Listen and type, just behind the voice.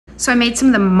So I made some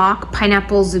of the mock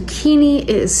pineapple zucchini. It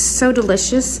is so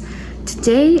delicious.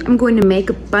 Today I'm going to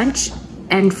make a bunch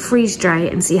and freeze dry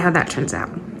it and see how that turns out.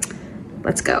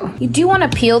 Let's go. You do want to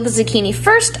peel the zucchini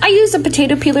first. I use a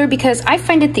potato peeler because I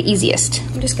find it the easiest.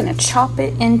 I'm just gonna chop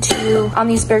it into, on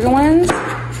these bigger ones,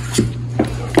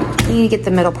 you need to get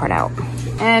the middle part out.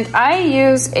 And I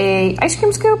use a ice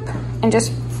cream scoop and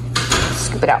just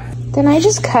scoop it out. Then I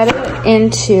just cut it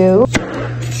into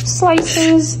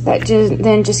slices that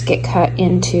then just get cut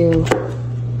into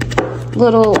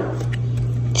little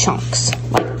chunks,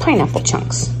 like pineapple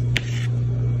chunks.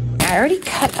 I already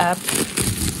cut up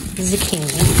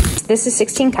zucchini. This is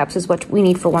 16 cups is what we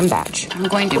need for one batch. I'm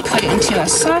going to put it into a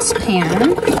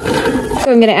saucepan.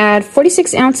 So I'm gonna add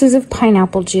 46 ounces of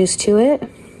pineapple juice to it.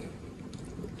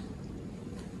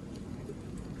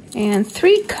 And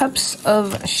 3 cups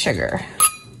of sugar.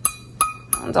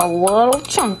 It's a little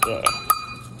chunky.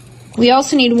 We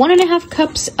also need 1.5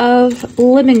 cups of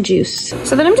lemon juice.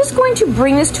 So then I'm just going to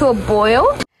bring this to a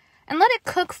boil and let it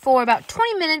cook for about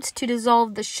 20 minutes to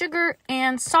dissolve the sugar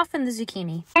and soften the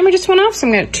zucchini. Timer just went off, so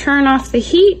I'm gonna turn off the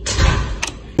heat.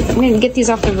 I'm gonna get these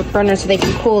off the burner so they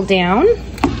can cool down.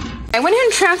 I went ahead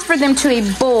and transferred them to a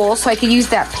bowl so I could use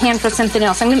that pan for something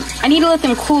else. I need to let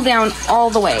them cool down all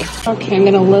the way. Okay, I'm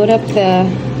gonna load up the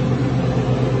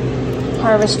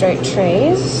Harvest Right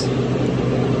trays.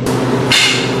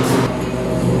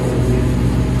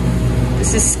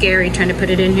 This is scary trying to put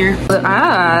it in here.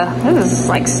 This is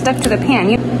like stuck to the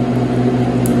pan.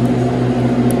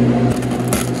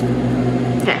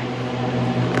 Okay.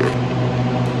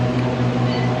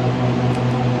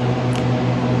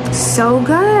 So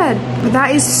good.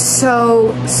 That is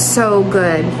so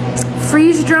good.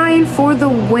 Freeze drying for the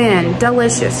win.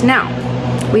 Delicious. Now,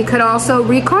 we could also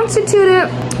reconstitute it.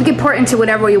 We could pour it into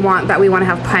whatever we want that we want to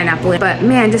have pineapple in. But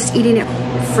man, just eating it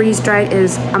freeze dried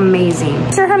is amazing.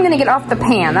 I'm sure how I'm gonna get off the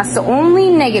pan. That's the only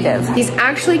negative. These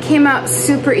actually came out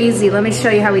super easy. Let me show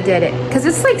you how we did it. Because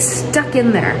it's like stuck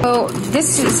in there. So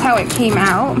this is how it came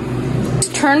out.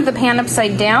 Just turned the pan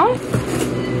upside down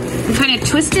and kind of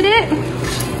twisted it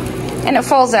and it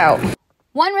falls out.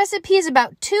 One recipe is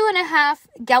about 2.5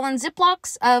 gallon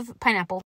Ziplocs of pineapple.